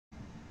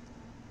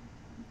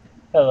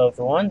Hello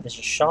everyone, this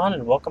is Sean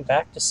and welcome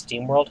back to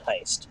Steamworld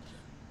Heist.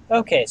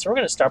 Okay, so we're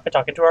going to start by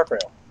talking to our crew.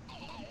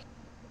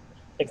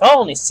 The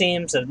colony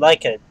seems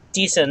like a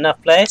decent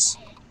enough place.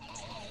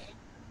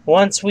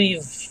 Once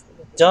we've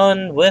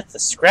done with the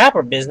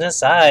scrapper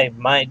business, I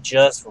might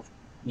just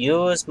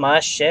use my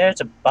share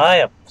to buy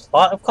a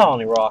plot of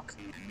colony rock.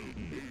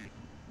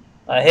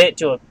 I hate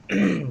to...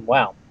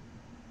 wow.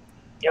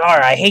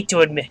 I hate to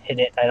admit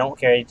it, I don't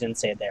care you didn't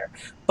say it there.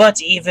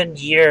 But even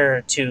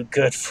you're too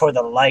good for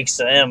the likes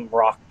of them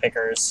rock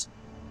pickers.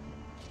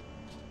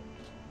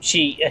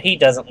 He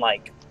doesn't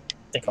like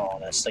the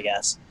colonists, I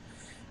guess.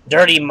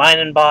 Dirty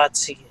mining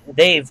bots,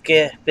 they've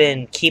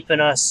been keeping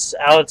us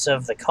out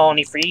of the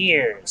colony for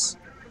years.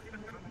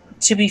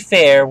 To be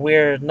fair,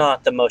 we're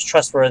not the most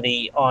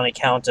trustworthy on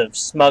account of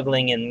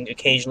smuggling and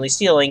occasionally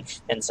stealing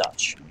and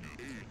such.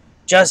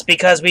 Just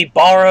because we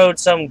borrowed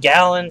some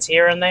gallons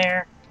here and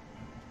there?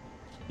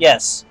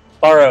 Yes,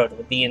 borrowed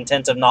with the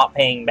intent of not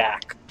paying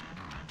back.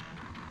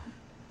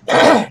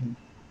 The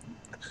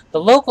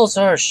locals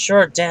are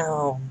sure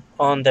down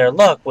on their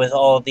luck with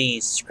all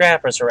these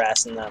scrappers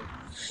harassing them.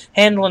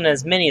 Handling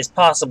as many as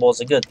possible is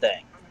a good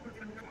thing.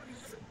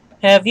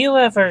 Have you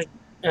ever...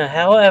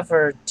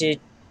 however, did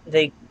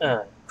they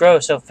grow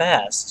so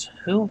fast?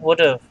 Who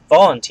would have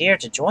volunteered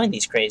to join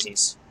these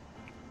crazies?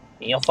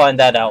 You'll find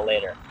that out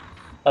later.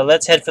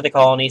 Let's head for the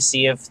colony,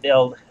 see if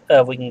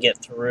we can get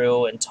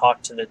through and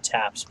talk to this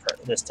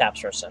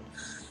taps person.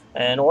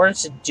 And in order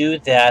to do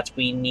that,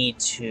 we need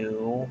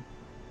to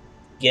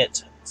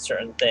get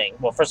certain thing.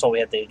 Well, first of all, we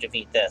have to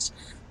defeat this.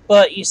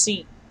 But you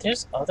see,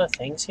 there's other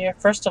things here.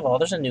 First of all,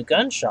 there's a new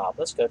gun shop.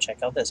 Let's go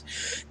check out this.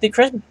 The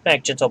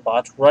Charismatic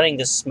Gentlebot running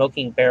this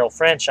Smoking Barrel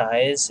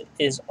franchise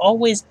is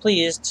always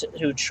pleased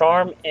to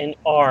charm and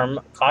arm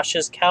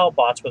cautious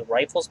cowbots with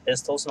rifles,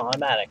 pistols, and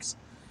automatics.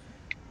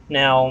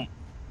 Now,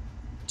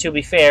 to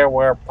be fair,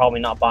 we're probably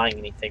not buying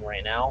anything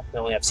right now. We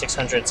only have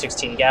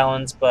 616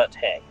 gallons, but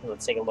hey,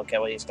 let's take a look at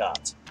what he's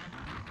got.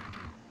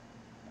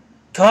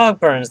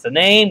 Cogburns, the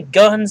name,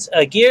 guns,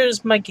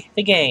 gears,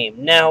 the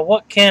game. Now,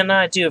 what can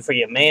I do for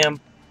you, ma'am?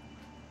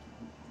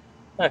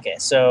 Okay,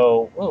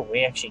 so,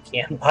 we actually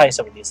can buy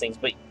some of these things,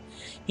 but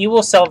he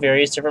will sell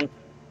various different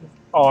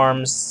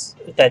arms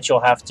that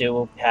you'll have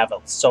to have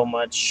so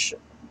much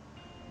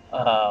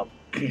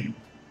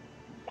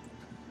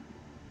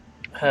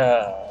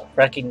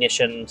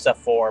recognition stuff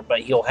for, but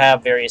he'll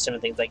have various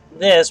different things like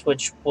this,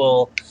 which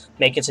will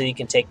make it so you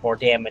can take more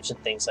damage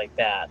and things like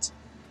that.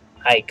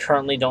 I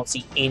currently don't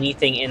see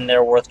anything in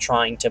there worth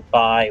trying to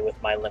buy with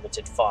my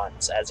limited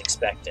funds, as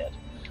expected.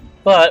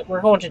 But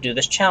we're going to do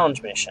this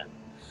challenge mission.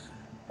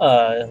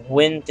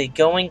 When the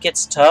going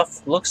gets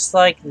tough, looks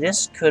like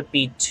this could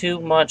be too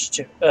much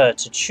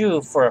to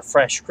chew for a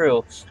fresh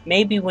crew.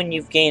 Maybe when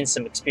you've gained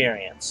some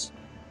experience.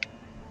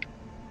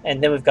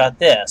 And then we've got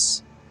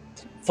this.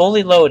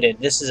 Fully loaded.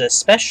 This is a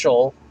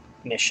special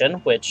mission,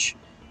 which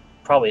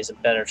probably is a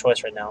better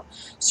choice right now.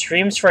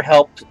 Screams for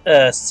help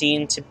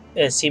seem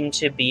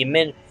to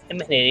be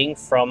emanating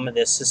from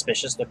this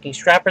suspicious-looking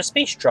scrapper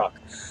space truck.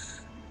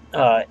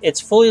 It's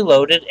fully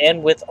loaded,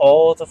 and with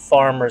all the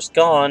farmers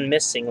gone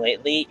missing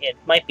lately, it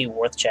might be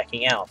worth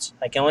checking out.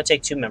 I can only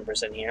take 2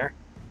 members in here,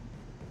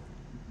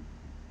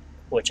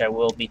 which I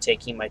will be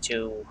taking my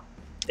 2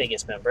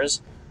 biggest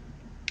members.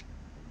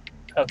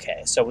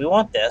 Okay, so we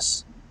want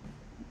this,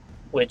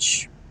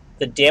 which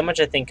the damage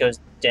I think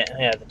goes down.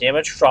 Yeah, the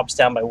damage drops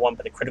down by 1,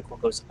 but the critical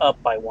goes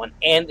up by 1,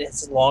 and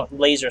it's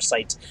laser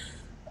sight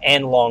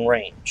and long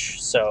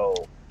range. So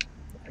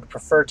I'd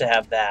prefer to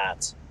have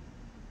that.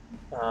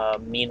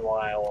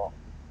 Meanwhile,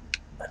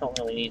 I don't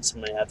really need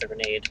someone to have the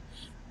grenade.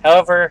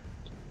 However,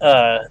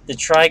 the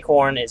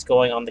tricorn is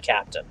going on the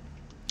captain.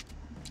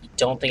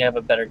 Don't think I have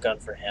a better gun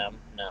for him.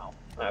 No.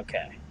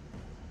 Okay.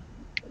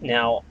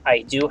 Now,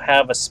 I do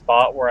have a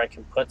spot where I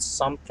can put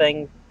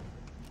something.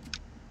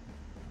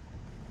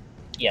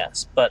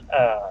 Yes, but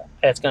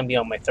it's going to be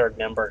on my 3rd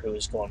member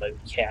who's going to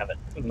have it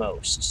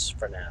most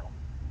for now.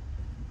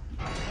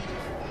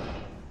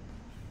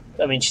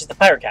 I mean, she's the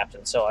pirate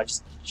captain, so I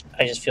just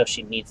feel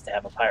she needs to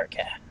have a pirate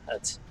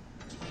cat.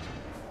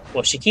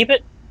 Will she keep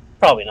it?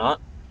 Probably not.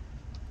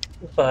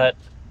 But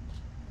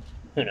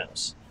who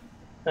knows?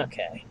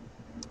 Okay.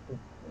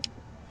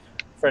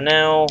 For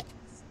now,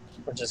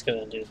 we're just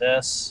going to do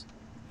this.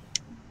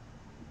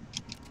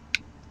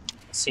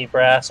 Sea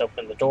brass,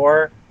 open the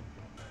door.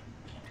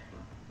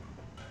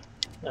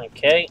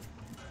 Okay.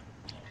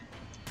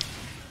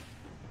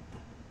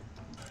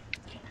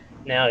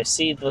 Now I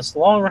see this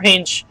long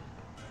range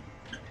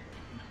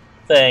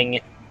thing.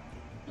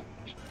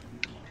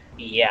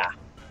 Yeah.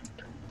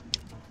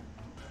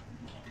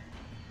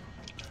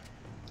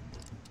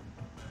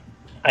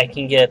 I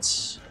can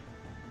get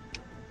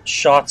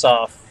shots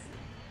off,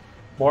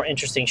 more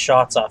interesting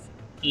shots off,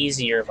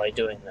 easier by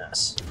doing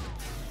this.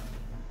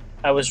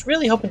 I was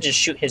really hoping to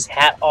shoot his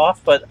hat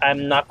off, but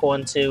I'm not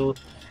going to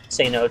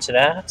say no to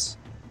that.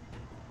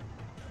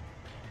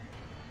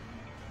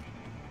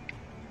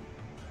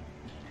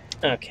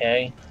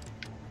 Okay.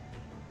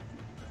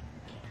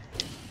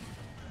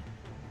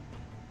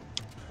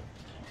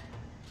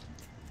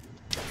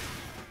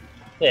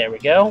 There we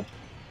go.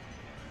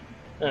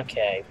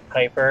 Okay,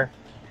 Piper.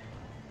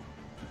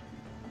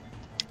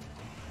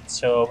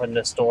 So open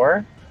this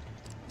door.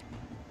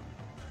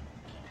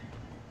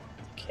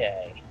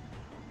 Okay.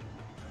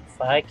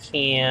 If I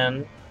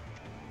can...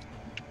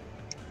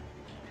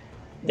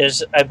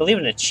 There's, I believe,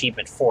 an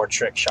achievement for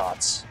trick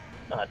shots.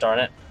 Darn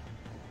it.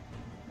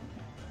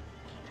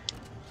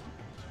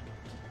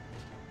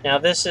 Now,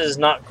 this is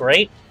not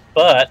great,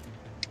 but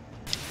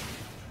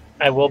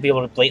I will be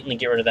able to blatantly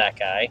get rid of that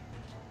guy.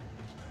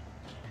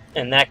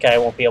 And that guy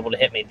won't be able to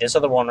hit me. This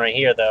other one right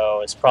here,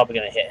 though, is probably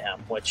going to hit him,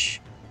 which...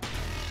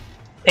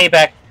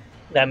 Payback,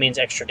 that means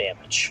extra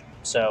damage.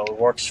 So, it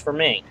works for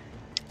me.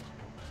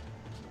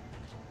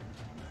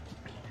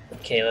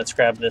 Okay, let's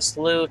grab this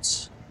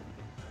loot.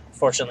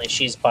 Fortunately,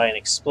 she's by an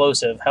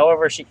explosive.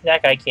 However,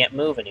 that guy can't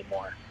move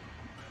anymore.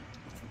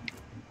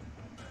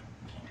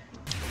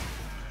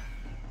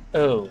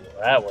 Oh,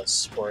 that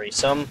was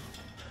worrisome.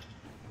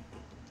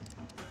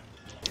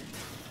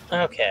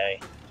 Okay.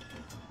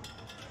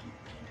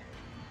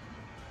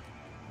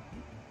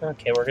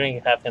 Okay, we're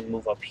going to have him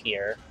move up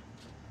here.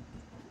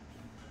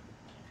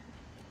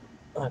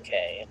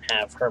 Okay, and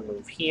have her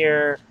move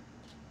here.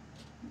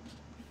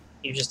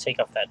 You just take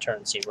off that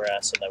turn zebra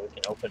so that we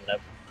can open it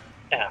up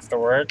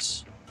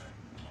afterwards.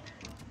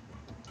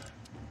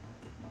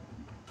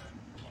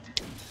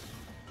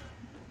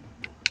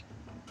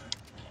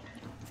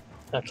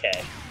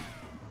 Okay.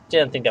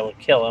 Didn't think that would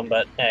kill him,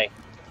 but hey.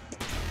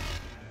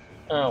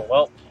 Oh,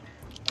 well.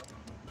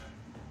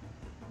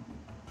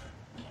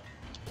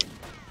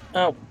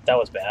 Oh, that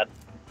was bad.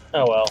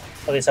 Oh well.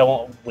 At least I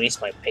won't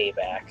waste my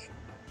payback.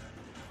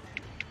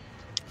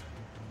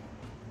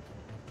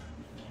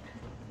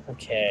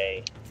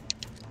 Okay.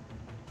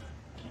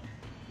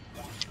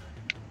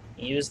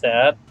 Use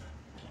that.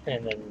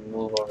 And then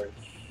move over.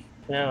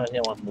 No, I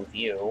didn't want to move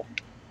you.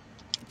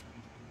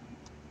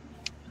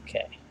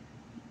 Okay.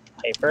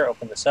 Piper,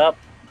 open this up.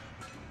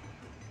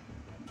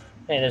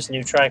 Hey, there's a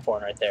new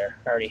tricorn right there.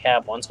 I already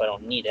have one, so I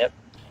don't need it.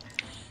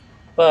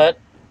 But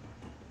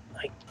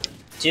I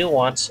do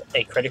want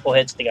a critical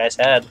hit to the guy's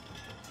head.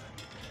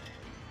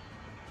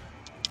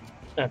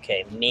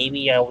 Okay,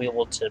 maybe I'll be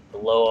able to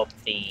blow up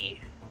the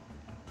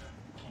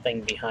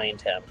thing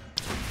behind him.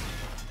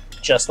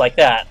 Just like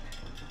that.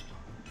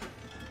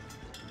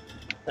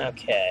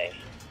 Okay.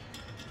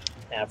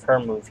 Have her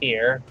move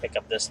here, pick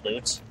up this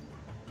loot.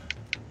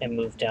 And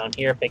move down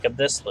here, pick up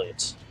this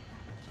loot.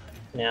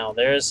 Now,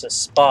 there's a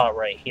spot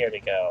right here to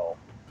go.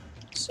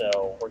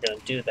 So, we're going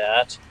to do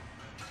that.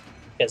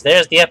 Because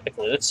there's the epic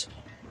loot.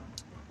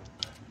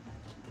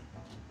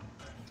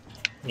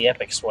 The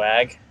epic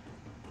swag.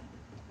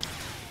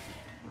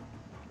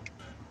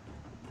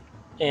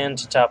 And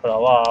to top it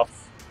all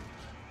off...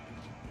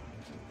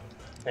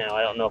 Now,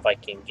 I don't know if I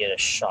can get a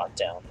shot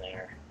down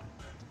there.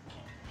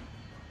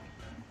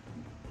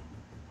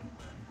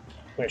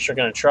 We're sure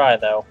going to try,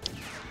 though.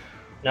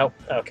 Nope.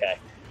 Okay.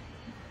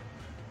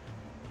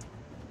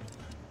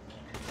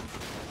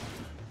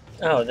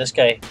 Oh, this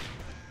guy...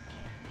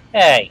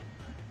 Hey!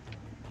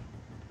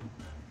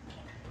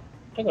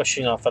 Don't go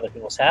shooting off other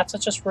people's hats.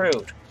 That's just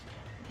rude.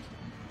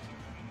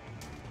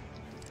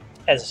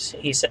 As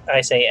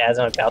I say, as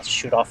I'm about to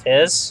shoot off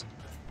his.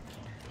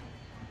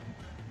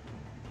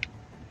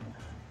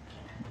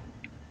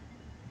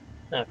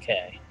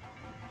 Okay.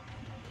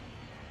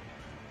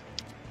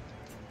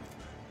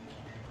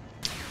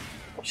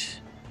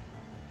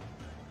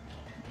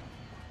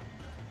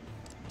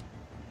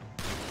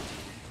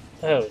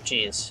 Oh,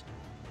 jeez.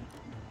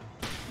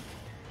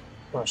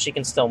 Well, she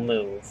can still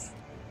move.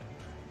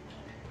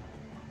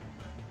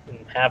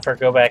 And have her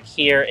go back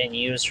here and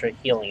use her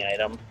healing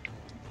item.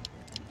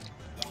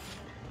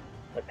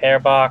 Repair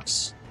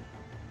box.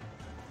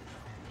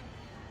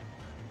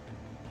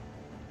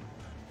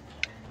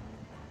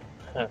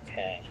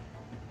 Okay.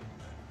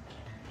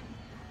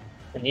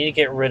 I need to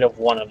get rid of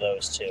one of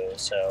those two,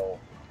 so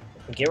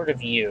get rid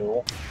of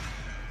you.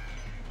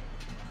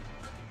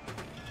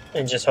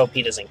 And just hope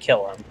he doesn't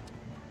kill him.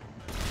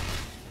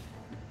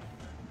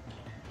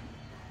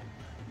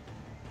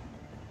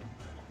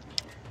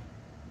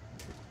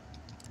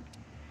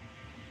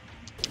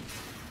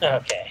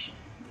 Okay.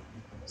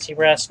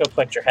 Seabrass, go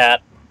collect your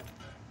hat.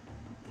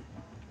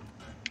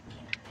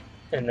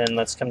 And then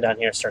let's come down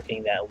here and start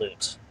getting that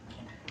loot.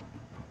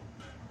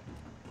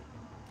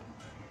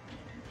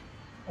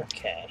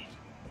 Okay.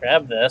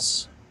 Grab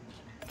this.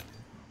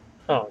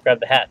 Oh, grab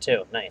the hat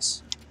too.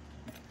 Nice.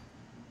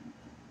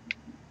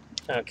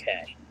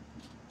 Okay.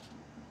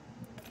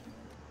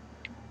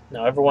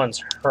 Now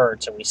everyone's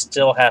hurt, and we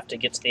still have to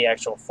get to the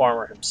actual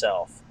farmer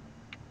himself.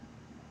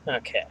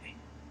 Okay.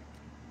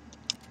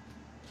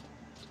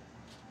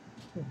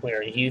 I've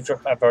already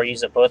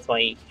used up both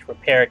my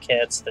repair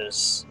kits.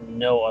 There's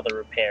no other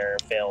repair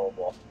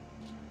available.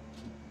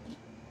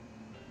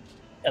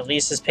 At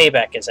least his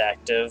payback is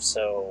active,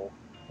 so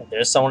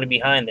there's someone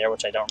behind there,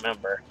 which I don't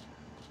remember.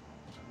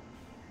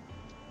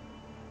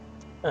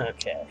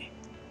 Okay.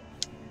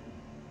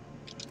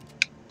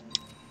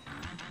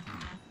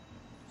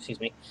 excuse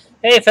me.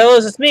 Hey,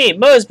 fellas, it's me,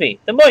 Mosby,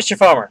 the moisture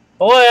farmer.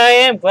 Boy, I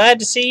am glad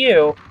to see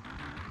you.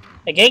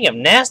 A gang of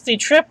nasty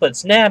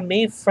triplets nabbed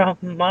me from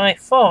my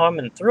farm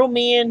and threw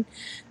me in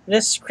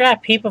this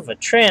scrap heap of a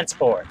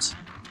transport.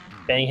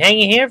 Been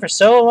hanging here for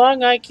so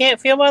long I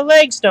can't feel my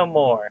legs no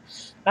more.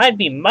 It'd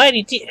be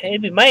mighty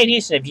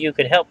decent if you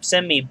could help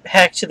send me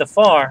back to the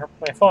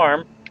my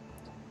farm.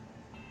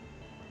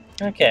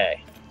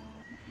 Okay.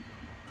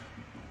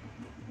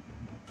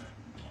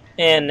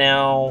 And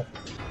now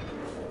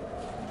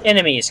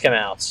enemies come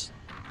out.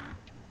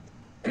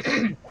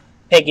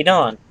 Peggy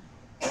Dawn.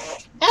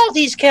 How'd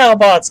these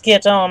cowbots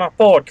get on our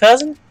board,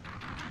 cousin?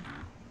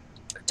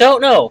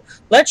 Don't know.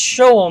 Let's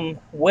show 'em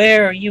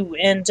where you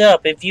end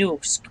up if you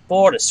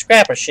board a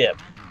scrapper ship.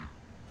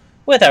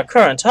 With our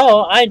current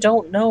haul, I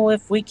don't know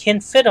if we can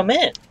fit 'em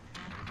in.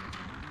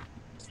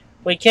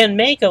 We can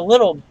make a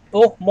little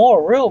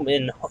more room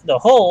in the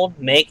hold,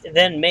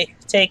 then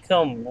take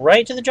 'em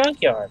right to the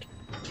junkyard.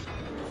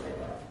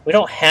 We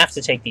don't have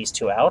to take these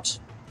two out.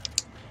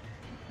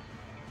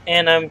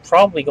 And I'm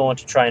probably going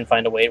to try and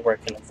find a way where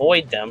I can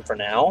avoid them for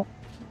now.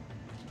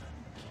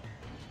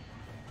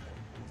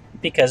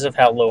 Because of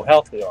how low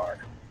health we are.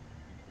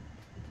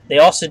 They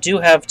also do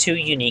have 2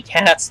 unique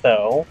hats,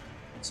 though.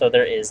 So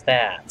there is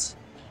that.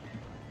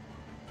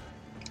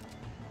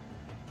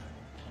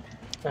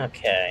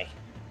 Okay.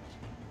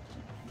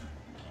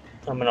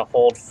 I'm going to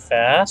hold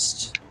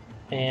fast.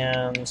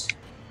 And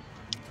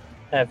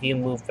have you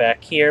move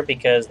back here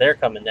because they're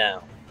coming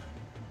down.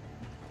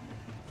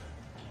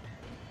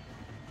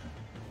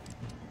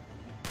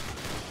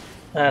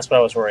 That's what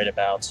I was worried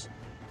about.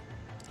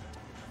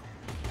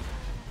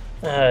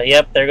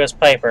 Yep, there goes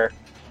Piper.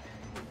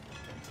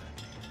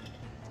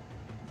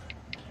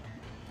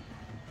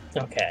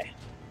 Okay.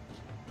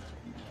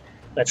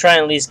 Let's try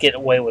and at least get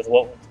away with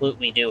what loot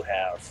we do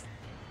have.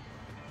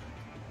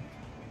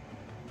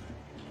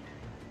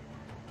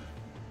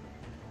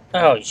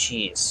 Oh,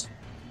 jeez.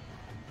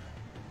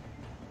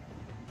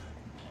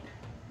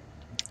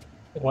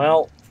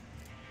 Well,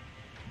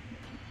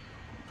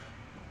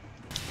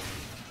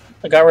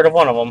 I got rid of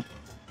one of them.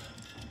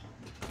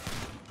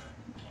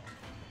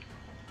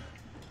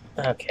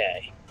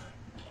 Okay.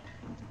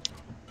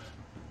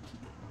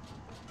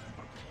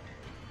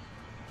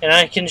 And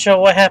I can show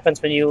what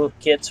happens when you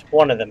get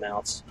one of them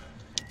out.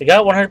 We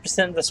got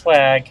 100% of the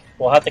swag.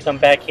 We'll have to come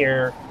back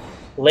here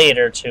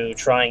later to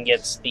try and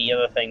get the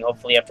other thing,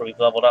 hopefully after we've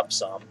leveled up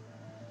some.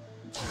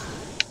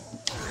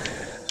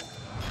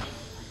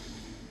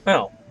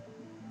 Oh.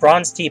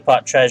 Bronze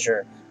teapot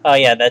treasure. Oh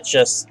yeah, it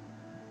just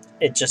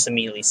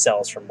immediately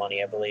sells for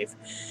money, I believe.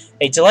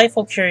 A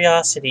delightful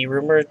curiosity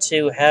rumored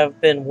to have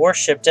been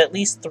worshipped at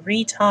least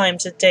 3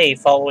 times a day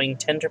following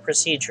tender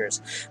procedures,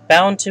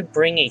 bound to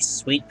bring a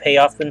sweet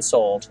payoff when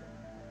sold.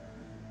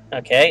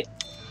 Okay.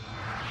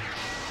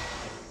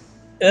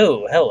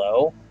 Ooh,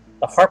 hello.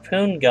 A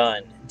harpoon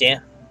gun.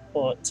 Damn.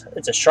 Well,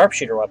 it's a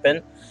sharpshooter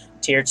weapon.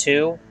 Tier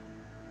 2.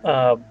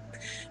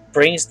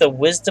 Brings the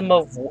wisdom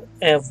of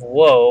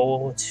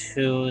woe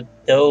to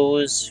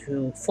those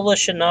who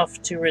foolish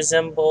enough to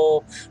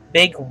resemble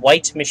big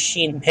white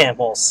machine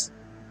mammals.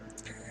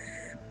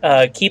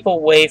 Keep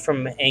away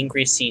from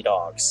angry sea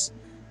dogs.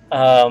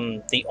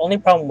 The only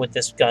problem with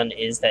this gun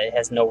is that it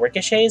has no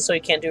ricochets, so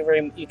you can't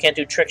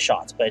do trick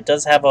shots, but it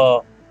does have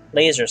a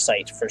laser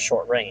sight for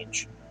short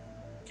range.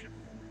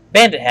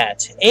 Bandit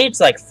hat. Aged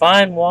like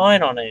fine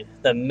wine on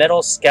the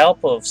metal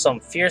scalp of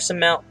some fearsome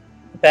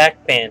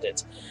mountain-back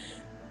bandit.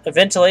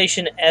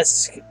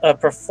 Ventilation-esque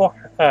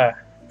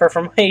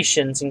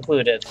performations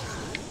included.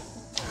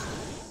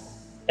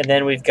 And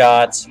then we've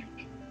got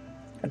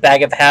a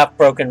bag of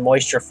half-broken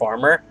moisture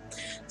farmer,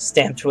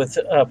 stamped with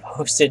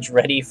postage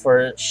ready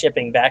for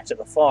shipping back to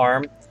the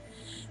farm.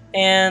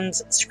 And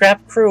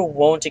scrap crew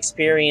won't get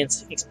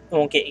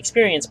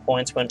experience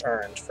points when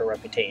earned for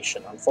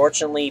reputation.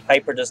 Unfortunately,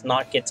 Piper does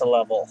not get to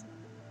level.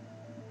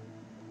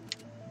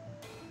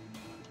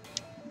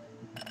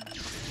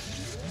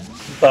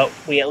 But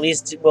we at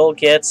least will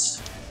get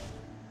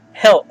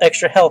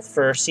extra health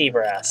for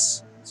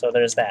Seabrass. So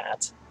there's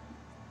that.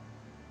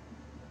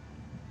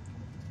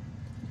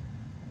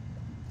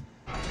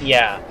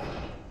 Yeah.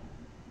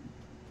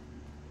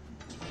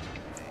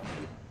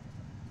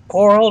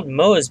 Poor old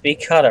Mosby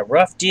cut a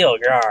rough deal,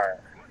 yar.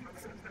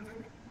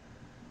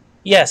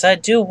 Yes, I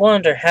do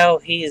wonder how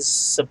he's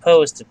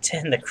supposed to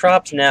tend the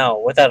crops now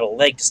without a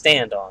leg to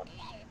stand on.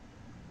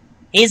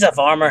 He's a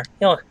farmer.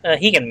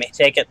 He can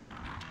take it.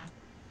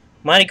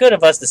 Mighty good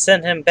of us to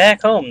send him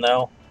back home,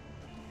 though.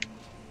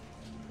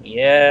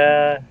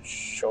 Yeah,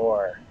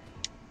 sure.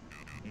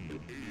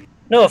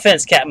 No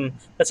offense, Captain,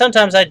 but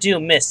sometimes I do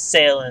miss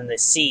sailing the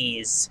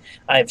seas.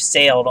 I've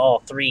sailed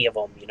all 3 of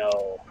them, you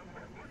know.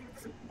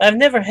 I've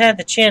never had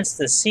the chance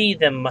to see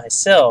them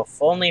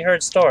myself, only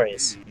heard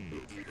stories.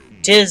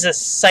 'Tis a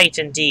sight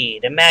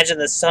indeed. Imagine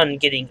the sun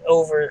setting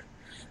over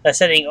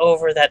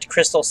that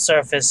crystal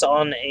surface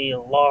on a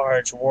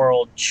large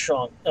world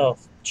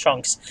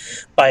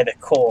chunks by the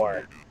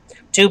core.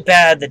 Too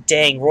bad the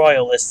dang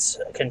royalists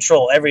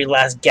control every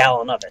last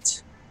gallon of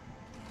it.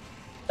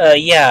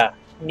 Yeah.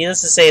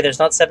 Needless to say, there's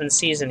not 7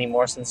 seas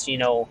anymore since, you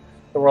know,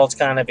 the world's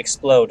kind of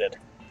exploded.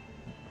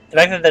 The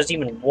fact that there's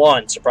even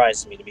one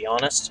surprises me, to be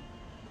honest.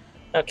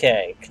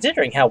 Okay,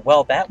 considering how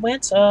well that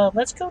went,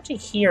 let's go to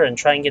here and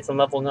try and get some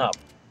leveling up.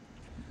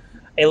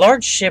 A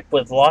large ship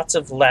with lots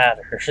of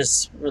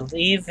ladders.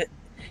 Relieve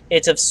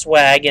it of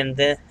swag and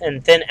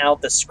thin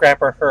out the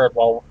scrapper herd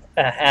while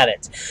at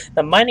it.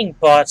 The mining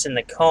bots in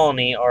the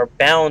colony are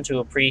bound to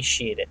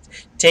appreciate it.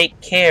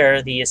 Take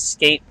care, the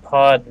escape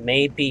pod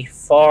may be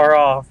far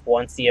off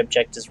once the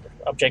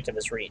objective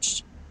is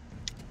reached.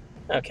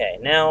 Okay,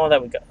 now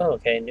that we go... Oh,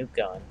 okay, new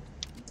gun.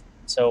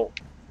 So,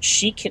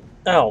 she can...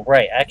 Oh,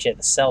 right, I actually have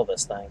to sell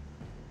this thing.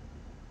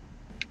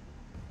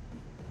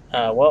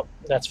 Well,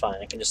 that's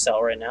fine. I can just sell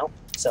it right now.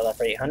 Sell that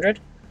for 800.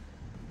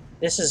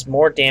 This is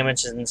more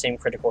damage than the same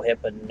critical hit,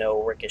 but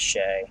no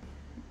ricochet.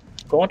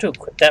 I'm going to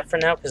equip that for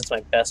now because it's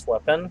my best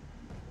weapon.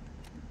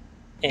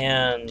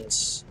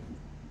 And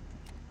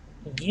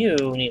you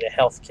need a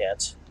health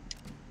kit.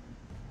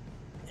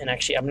 And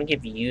actually, I'm going to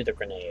give you the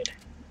grenade.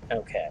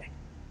 Okay.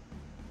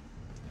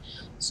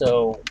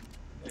 So,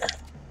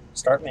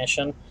 start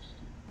mission.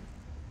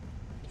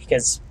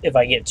 Because if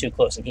I get too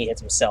close and he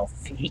hits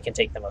himself, he can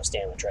take the most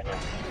damage right now.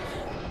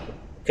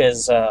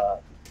 Because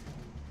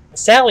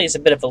Sally is a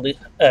bit of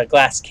a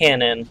glass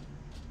cannon.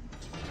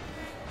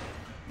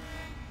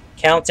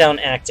 Countdown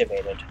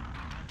activated.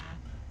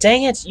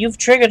 Dang it, you've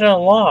triggered an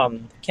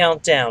alarm.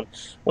 Countdown.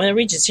 When it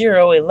reaches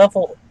 0, a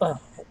level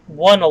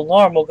 1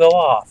 alarm will go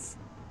off.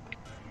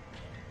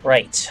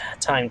 Right,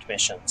 timed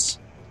missions.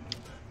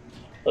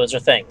 Those are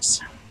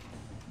things.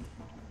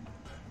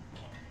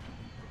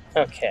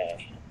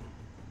 Okay.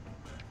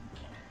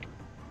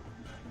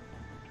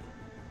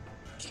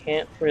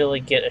 Can't really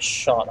get a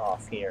shot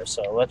off here,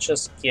 so let's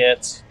just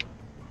get...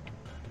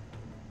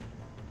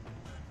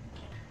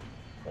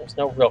 There's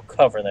no real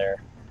cover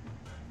there.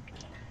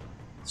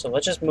 So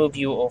let's just move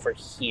you over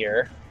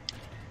here.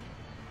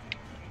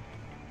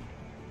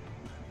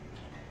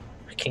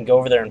 I can go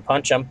over there and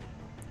punch him.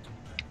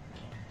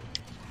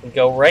 And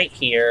go right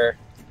here.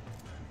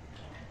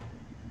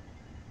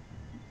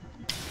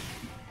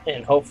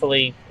 And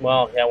hopefully,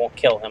 well, that won't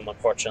kill him,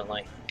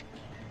 unfortunately.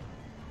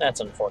 That's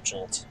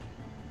unfortunate.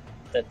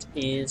 That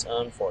is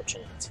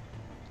unfortunate.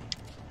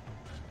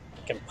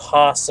 I can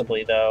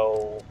possibly,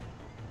 though,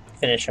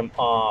 finish him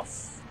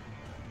off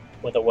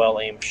with a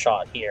well-aimed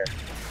shot here.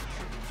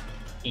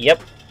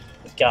 Yep,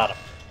 got him.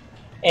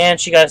 And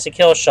she got us a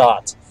kill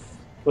shot,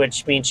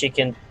 which means she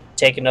can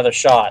take another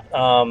shot.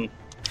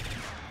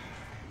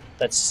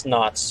 Let's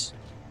not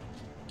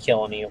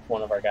kill any of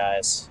one of our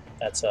guys.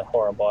 That's a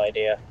horrible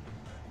idea.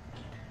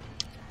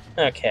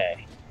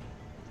 Okay.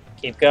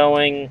 Keep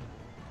going.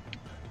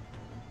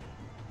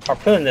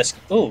 Harpoon this...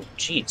 Ooh,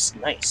 jeez,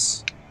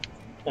 nice.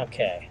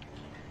 Okay.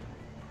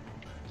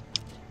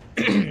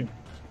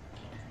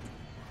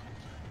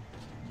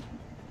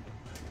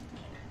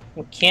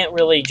 We can't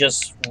really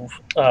just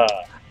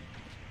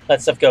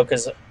let stuff go,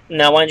 because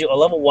now, mind you, a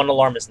level 1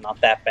 alarm is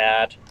not that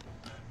bad,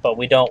 but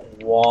we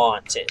don't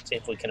want it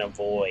if we can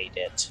avoid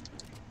it.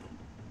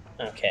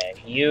 Okay,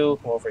 you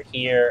come over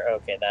here.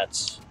 Okay,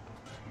 that's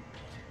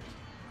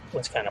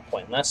kind of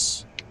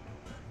pointless.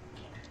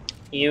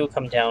 You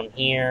come down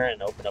here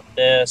and open up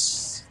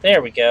this.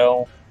 There we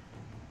go.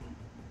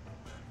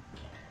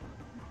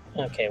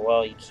 Okay,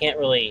 well, you can't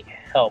really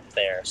help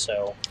there,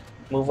 so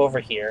move over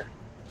here.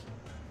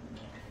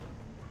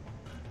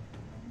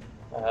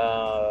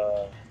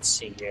 Let's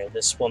see here.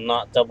 This will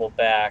not double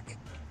back.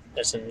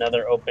 There's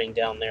another opening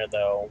down there,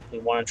 though. We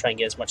want to try and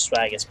get as much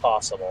swag as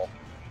possible.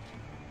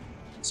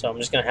 So I'm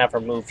just going to have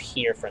her move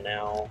here for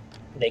now.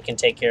 They can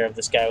take care of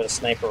this guy with a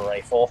sniper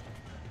rifle.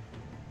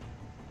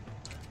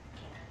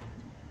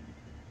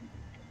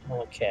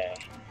 Okay.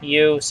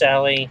 You,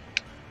 Sally.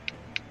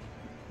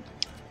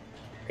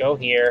 Go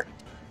here.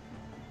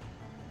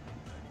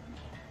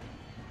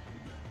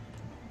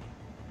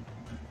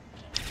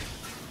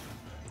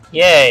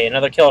 Yay,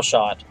 another kill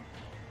shot.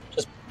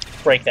 Just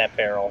break that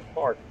barrel,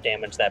 or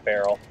damage that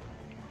barrel.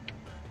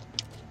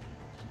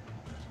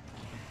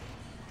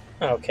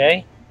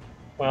 Okay.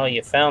 Well,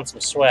 you found some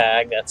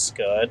swag, that's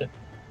good.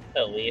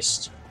 At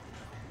least.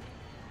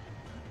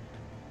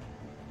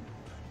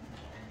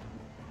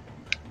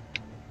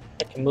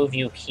 I can move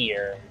you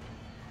here.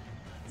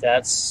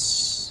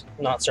 That's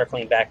not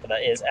circling back, but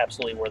that is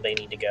absolutely where they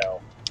need to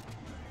go.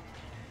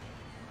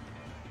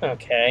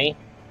 Okay.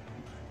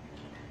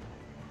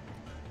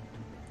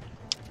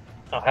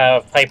 I'll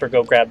have Piper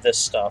go grab this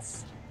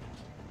stuff.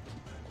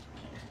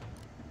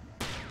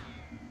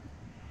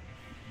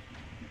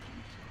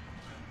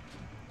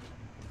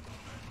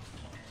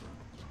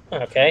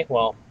 Okay,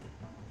 well,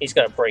 he's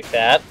got to break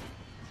that.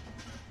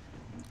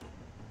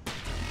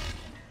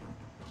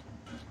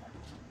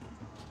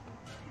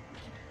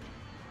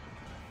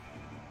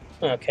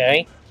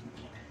 Okay.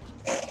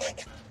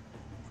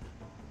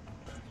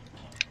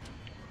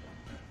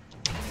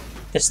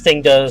 This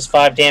thing does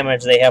 5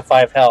 damage, they have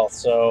 5 health,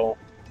 so...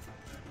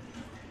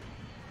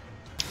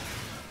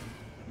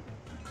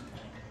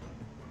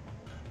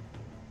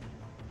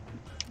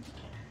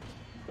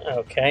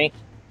 Okay.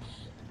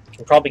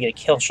 Can probably get a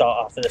kill shot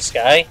off of this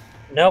guy.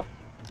 Nope.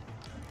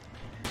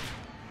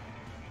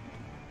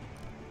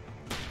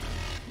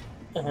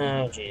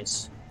 Oh,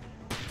 jeez.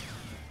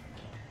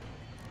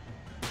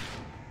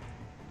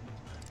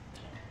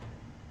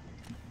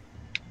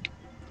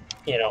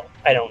 You know,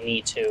 I don't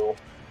need to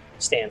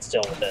stand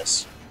still with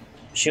this.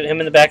 Shoot him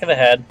in the back of the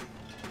head.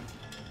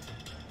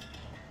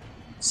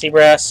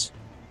 Seabrass,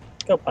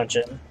 go punch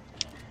him.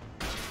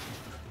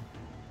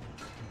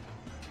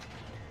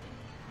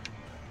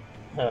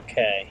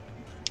 Okay.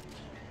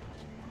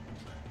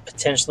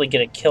 Potentially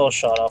get a kill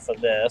shot off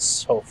of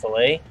this,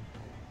 hopefully.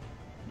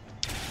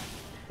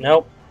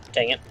 Nope.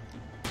 Dang it.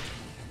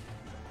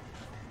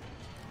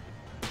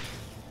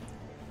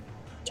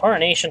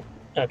 Tarnation.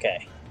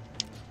 Okay.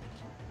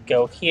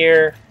 Go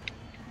here.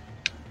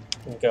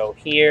 And go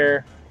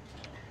here.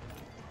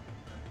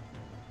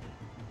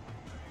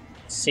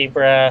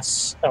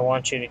 Seabrass, I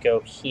want you to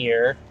go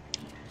here.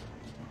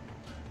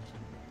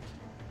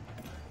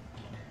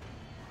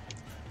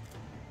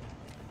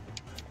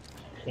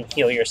 And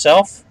heal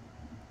yourself.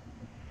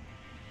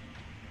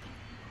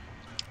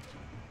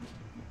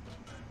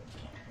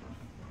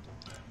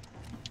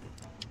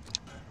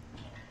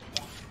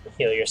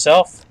 Heal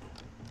yourself.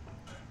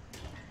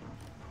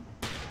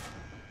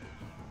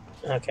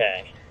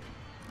 Okay.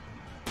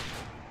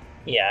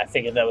 Yeah, I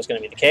figured that was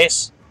going to be the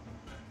case.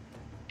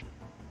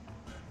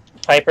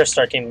 Piper,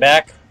 start getting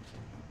back.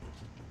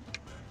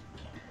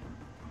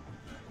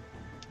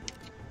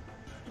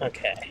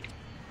 Okay.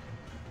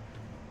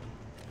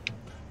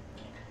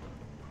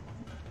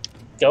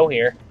 Go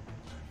here.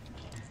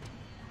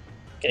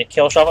 Get a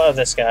kill shot of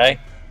this guy.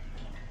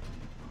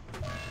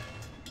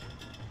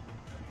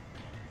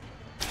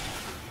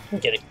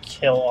 Get a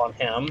kill on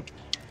him.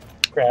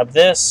 Grab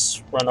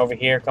this. Run over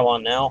here. Come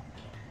on now.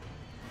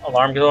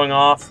 Alarm going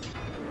off.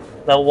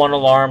 Level 1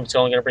 alarm. It's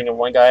only going to bring in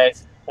one guy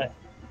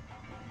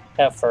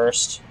at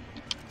first.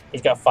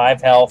 He's got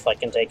 5 health. I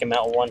can take him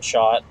out with one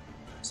shot.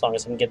 As long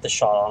as I can get the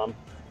shot on him.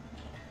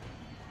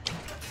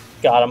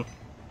 Got him.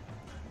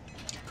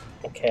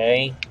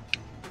 Okay.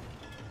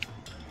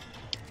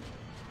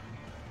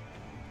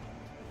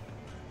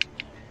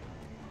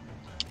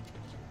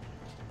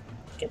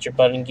 Get your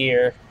butt in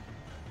gear.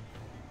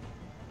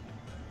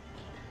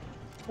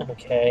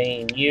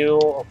 Okay, and you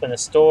open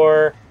this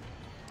door.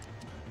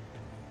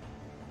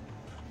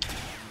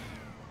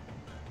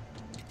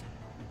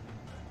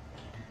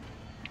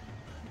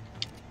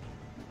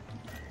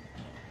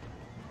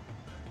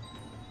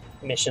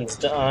 Mission's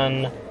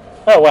done.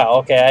 Oh wow,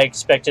 okay, I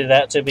expected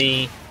that to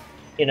be,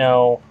 you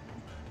know,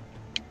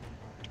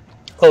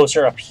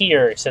 closer up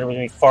here. It said it was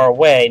going to be far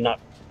away, not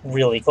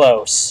really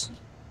close.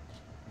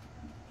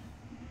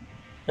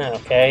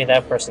 Okay,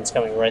 that person's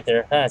coming right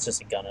there. Ah, it's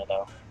just a gunner,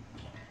 though.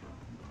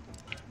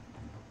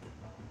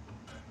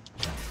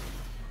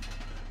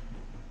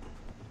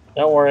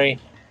 Don't worry.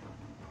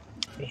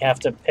 We have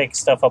to pick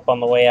stuff up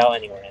on the way out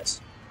anyways.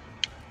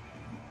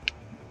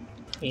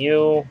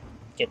 You,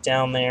 get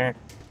down there.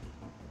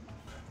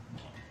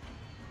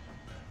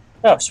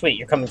 Oh, sweet,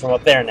 you're coming from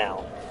up there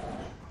now.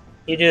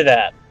 You do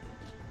that.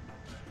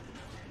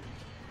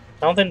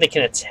 I don't think they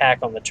can attack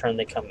on the turn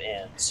they come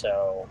in,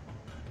 so...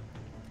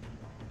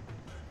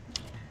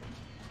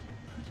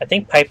 I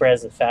think Piper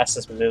has the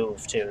fastest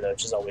move, too, though,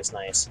 which is always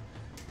nice.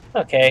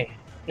 Okay,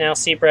 now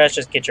Seabrass,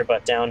 just get your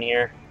butt down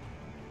here.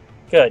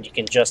 Good, you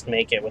can just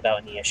make it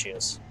without any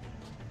issues.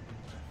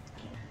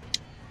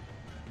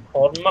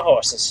 Holding my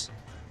horses.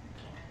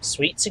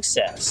 Sweet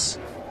success.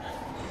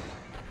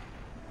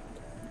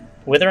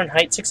 Wither and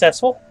Height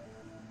successful?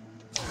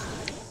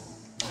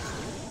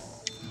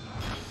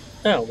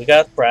 Oh, we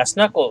got Brass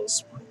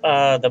Knuckles.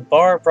 The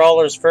bar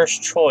brawler's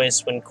first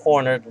choice when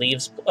cornered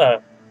leaves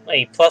a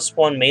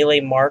 +1 melee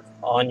mark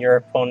on your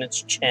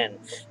opponent's chin.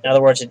 In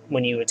other words,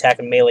 when you attack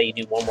a melee, you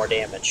do 1 more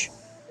damage.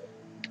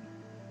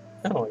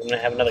 Oh, I'm going to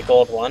have another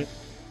gold one.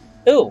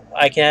 Ooh,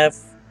 I can have...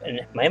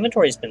 And my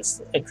inventory's been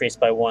increased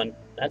by 1.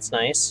 That's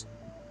nice.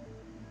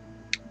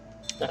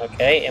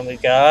 Okay, and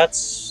we've got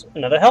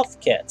another health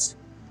kit.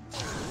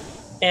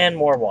 And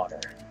more water.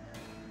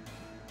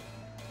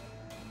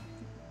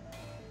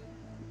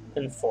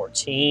 And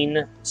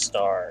 14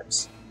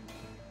 stars.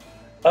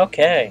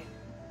 Okay.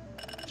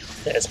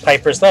 There's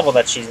Piper's level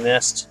that she's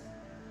missed.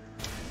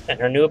 And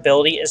her new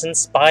ability is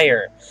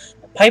Inspire.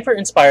 Piper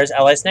inspires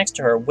allies next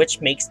to her,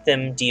 which makes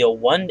them deal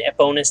 1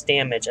 bonus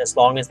damage as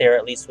long as they are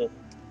at least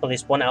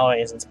one ally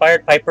is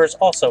inspired. Piper is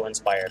also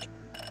inspired.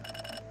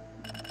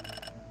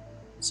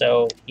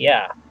 So,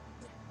 yeah.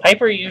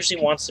 Piper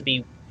usually wants to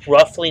be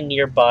roughly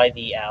nearby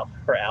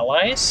her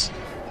allies,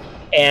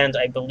 and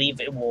I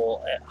believe it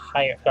will, at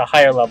a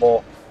higher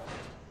level,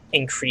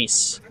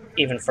 increase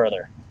even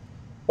further.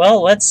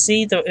 Well, let's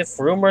see if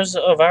rumors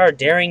of our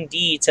daring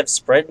deeds have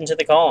spread into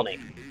the colony.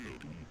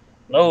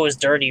 Those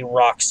dirty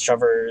rock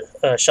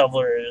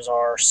shovelers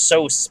are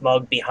so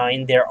smug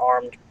behind their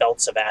armed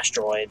belts of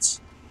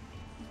asteroids.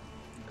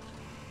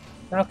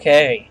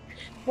 Okay.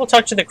 We'll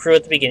talk to the crew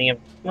at the beginning of...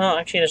 Well,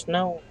 actually,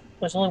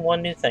 there's only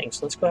one new thing,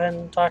 so let's go ahead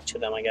and talk to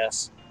them, I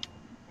guess.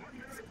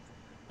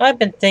 I've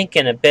been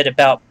thinking a bit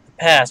about the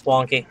past,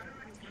 Wonky.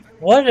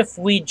 What if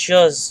we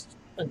just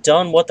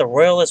done what the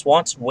Royalists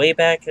wanted way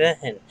back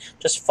then?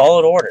 Just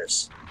followed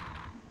orders.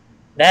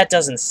 That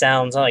doesn't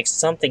sound like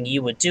something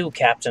you would do,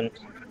 Captain.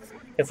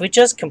 If we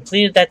just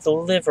completed that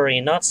delivery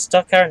and not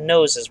stuck our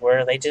noses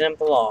where they didn't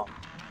belong.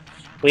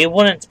 We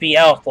wouldn't be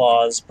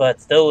outlaws,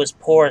 but those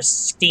poor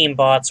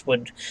steambots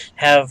would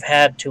have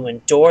had to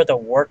endure the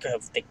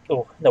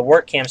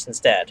work camps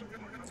instead.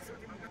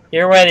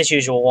 You're right as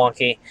usual,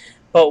 Wonky.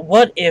 But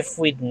what if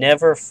we'd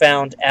never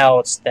found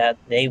out that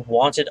they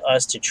wanted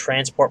us to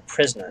transport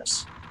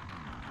prisoners?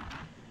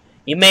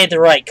 You made the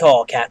right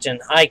call, Captain.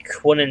 I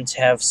couldn't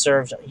have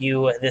served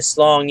you this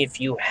long if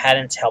you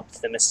hadn't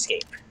helped them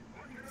escape.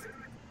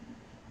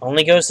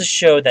 Only goes to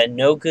show that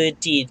no good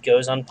deed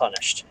goes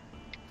unpunished.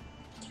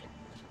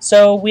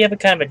 So we have a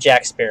kind of a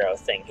Jack Sparrow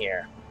thing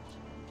here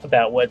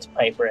about what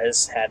Piper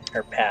has had in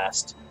her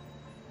past.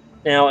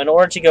 Now, in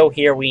order to go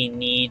here, we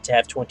need to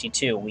have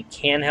 22. We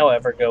can,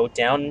 however, go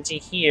down into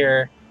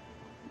here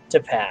to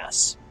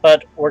pass.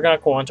 But we're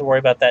not going to worry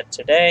about that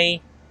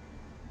today.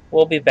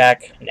 We'll be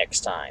back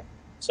next time.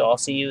 So I'll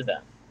see you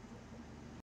then.